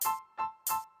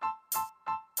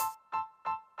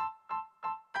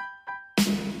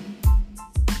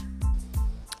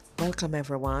Welcome,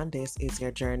 everyone. This is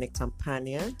your journey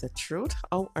companion, The Truth.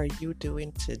 How are you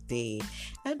doing today?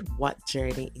 And what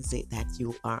journey is it that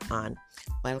you are on?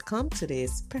 Welcome to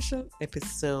this special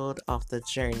episode of The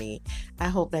Journey. I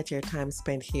hope that your time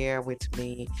spent here with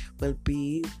me will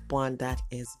be one that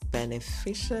is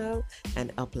beneficial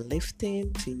and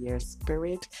uplifting to your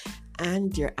spirit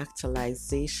and your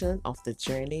actualization of the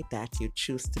journey that you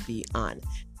choose to be on.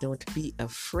 Don't be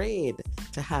afraid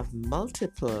to have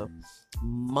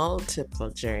multiple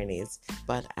journeys,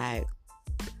 but I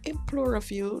implore of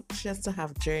you just to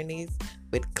have journeys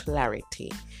with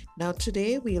clarity. Now,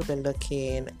 today we'll be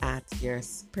looking at your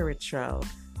spiritual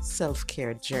self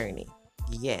care journey.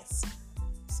 Yes,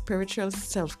 spiritual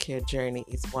self care journey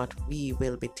is what we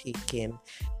will be taking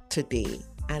today.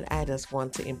 And I just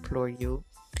want to implore you,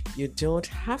 you don't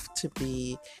have to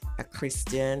be a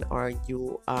Christian or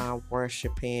you are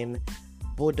worshiping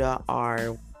Buddha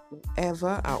or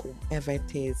whoever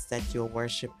it is that you're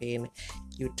worshiping.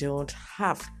 You don't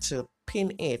have to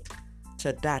pin it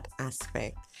to that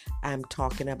aspect. I'm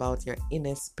talking about your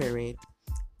inner spirit,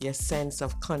 your sense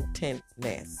of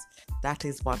contentness. That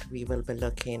is what we will be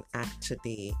looking at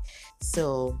today.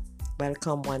 So,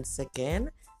 welcome once again.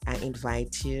 I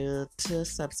invite you to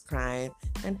subscribe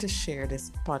and to share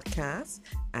this podcast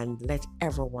and let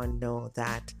everyone know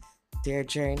that their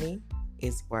journey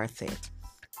is worth it.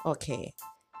 Okay,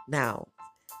 now,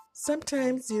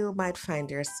 sometimes you might find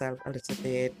yourself a little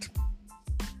bit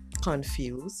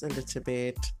confused, a little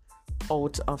bit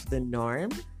out of the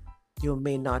norm. You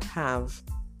may not have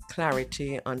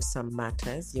clarity on some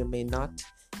matters. You may not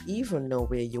even know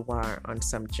where you are on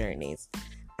some journeys.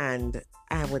 And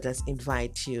I would just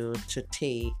invite you to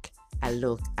take a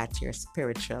look at your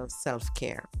spiritual self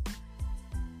care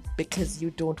because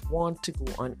you don't want to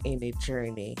go on any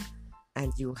journey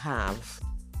and you have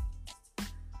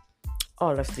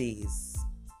all of these